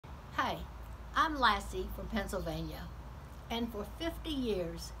I'm Lassie from Pennsylvania, and for 50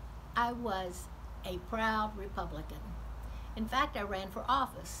 years I was a proud Republican. In fact, I ran for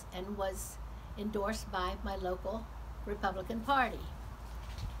office and was endorsed by my local Republican Party.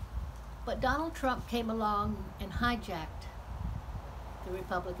 But Donald Trump came along and hijacked the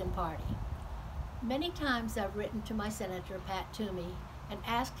Republican Party. Many times I've written to my Senator, Pat Toomey, and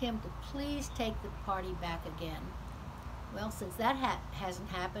asked him to please take the party back again. Well, since that hasn't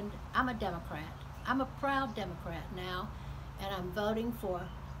happened, I'm a Democrat. I'm a proud Democrat now, and I'm voting for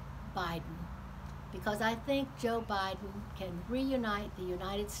Biden because I think Joe Biden can reunite the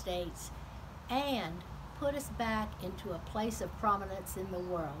United States and put us back into a place of prominence in the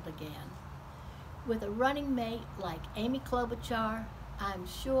world again. With a running mate like Amy Klobuchar, I'm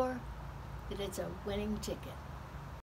sure that it's a winning ticket.